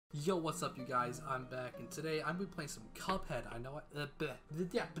Yo, what's up, you guys? I'm back, and today I'm gonna be playing some Cuphead. I know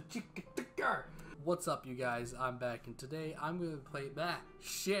what's up, you guys? I'm back, and today I'm gonna play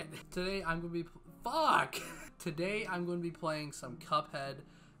shit. Today I'm gonna be Today I'm gonna be playing some Cuphead.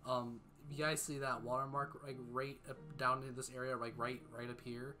 You guys see that watermark like right down in this area, like right up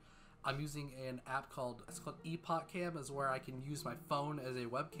here? I'm using an app called EpocCam, is where I can use my phone as a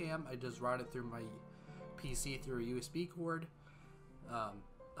webcam. I just route it through my PC through a USB cord.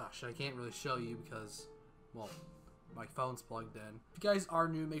 I can't really show you because, well, my phone's plugged in. If you guys are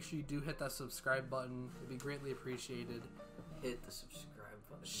new, make sure you do hit that subscribe button. It'd be greatly appreciated. Hit the subscribe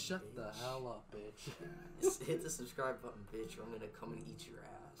button. Shut bitch. the hell up, bitch. Just hit the subscribe button, bitch, or I'm gonna come and eat your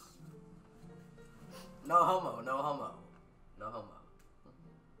ass. No homo, no homo. No homo.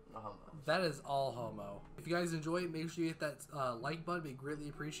 No homo. That is all homo. If you guys enjoy it, make sure you hit that like button. It'd be greatly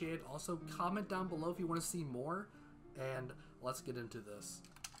appreciated. Also, comment down below if you want to see more. And let's get into this.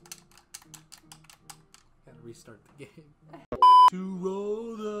 Gotta restart the game. To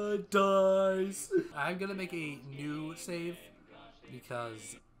roll the dice. I'm gonna make a new save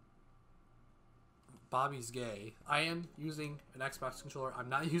because Bobby's gay. I am using an Xbox controller. I'm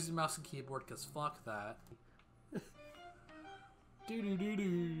not using mouse and keyboard because fuck that.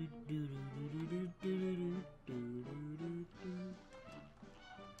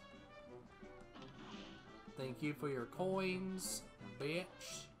 Thank you for your coins,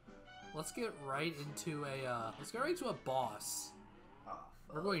 bitch. Let's get right into a boss. Oh,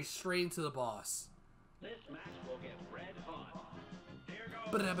 We're going straight into the boss. This match will get red hot. Here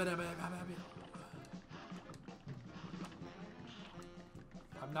goes.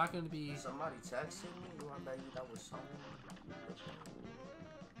 I'm not gonna be. Somebody texted me. You want that? That was someone.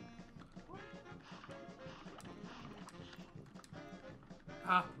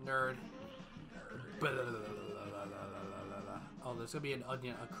 Ah, nerd. Oh, there's gonna be an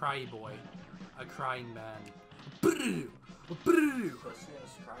onion, a cry boy, a crying man.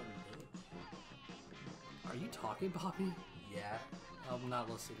 Are you talking, Bobby? Yeah. I'm not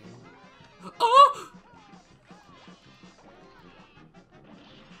listening. Oh!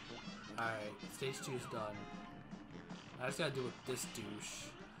 Alright, stage 2's done. I just gotta deal with this douche.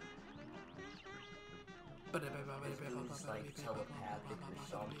 This like telepathic or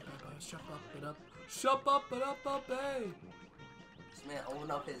something. Shut up, hey!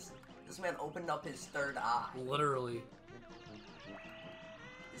 This man opened up his third eye. Literally.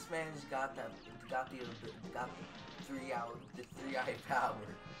 This man's got the 3-eye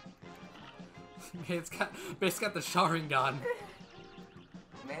power. It's got the Sharingan.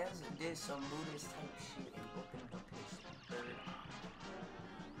 Man's did some Buddhist type shit and opened up his third eye.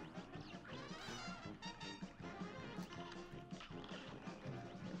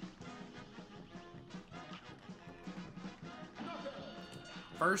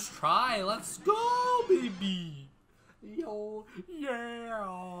 First try, let's go, baby! Yo,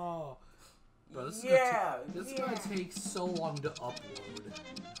 yeah! Bro, this is gonna take so long to upload.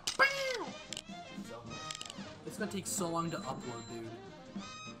 It's gonna take so long to upload, dude.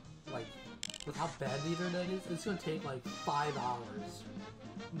 Like, with how bad the internet is, it's gonna take like 5 hours.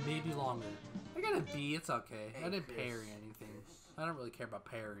 Maybe longer. I got a B, it's okay. Hey, I didn't Chris, parry anything. I don't really care about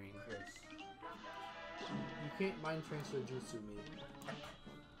parrying. You can't mind transfer jutsu me.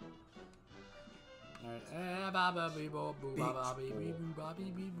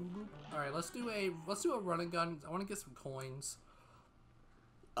 Alright, let's do a run and gun. I want to get some coins.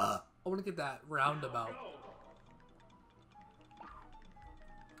 I want to get that roundabout.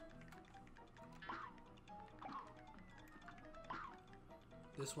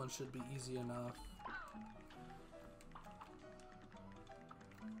 This one should be easy enough.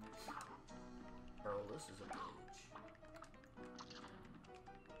 Bro, this is a bitch.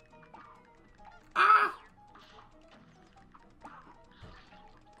 Ah!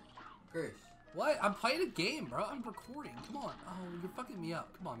 Chris. What? I'm playing a game, bro. I'm recording. Come on. Oh, you're fucking me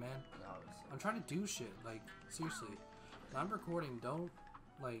up. Come on, man. No, I'm trying to do shit. Like, seriously. When I'm recording, don't,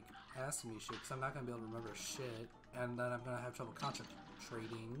 like, ask me shit, because I'm not going to be able to remember shit. And then I'm going to have trouble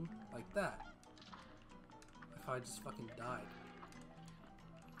concentrating like that. If I just fucking died.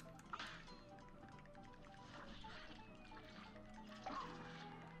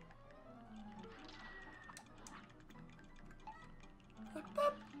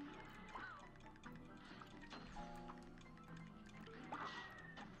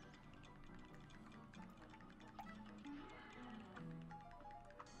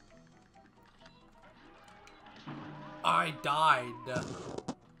 I died.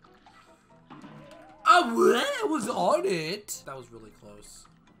 I was on it. That was really close.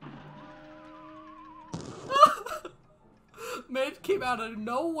 Man, it came out of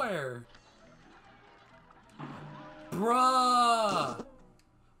nowhere. Bruh.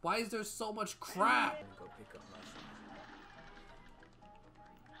 Why is there so much crap? I'm gonna go pick up mushrooms.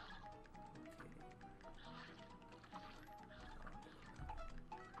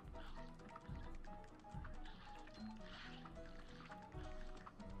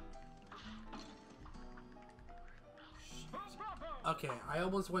 Okay, I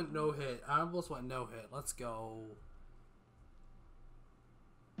almost went no hit. Let's go.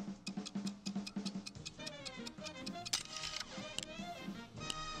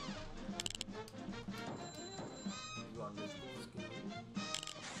 You on Discord?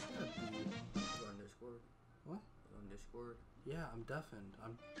 You on Discord? What? You on Discord? Yeah, I'm deafened.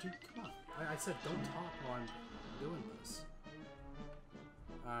 Dude, come on. I said don't talk while I'm doing this.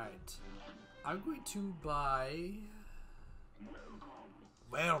 Alright. I'm going to buy...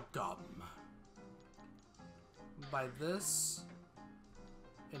 Welcome. Buy this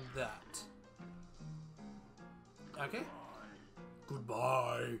and that. Okay.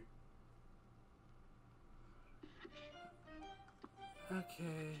 Goodbye.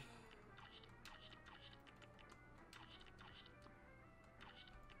 Okay.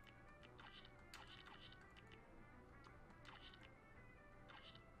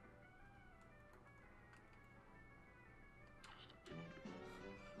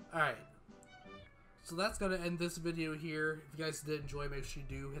 Alright, so that's going to end this video here. If you guys did enjoy, make sure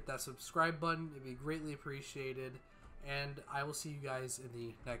you do hit that subscribe button. It'd be greatly appreciated. And I will see you guys in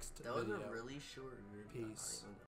the next video. That was a really short video. Peace.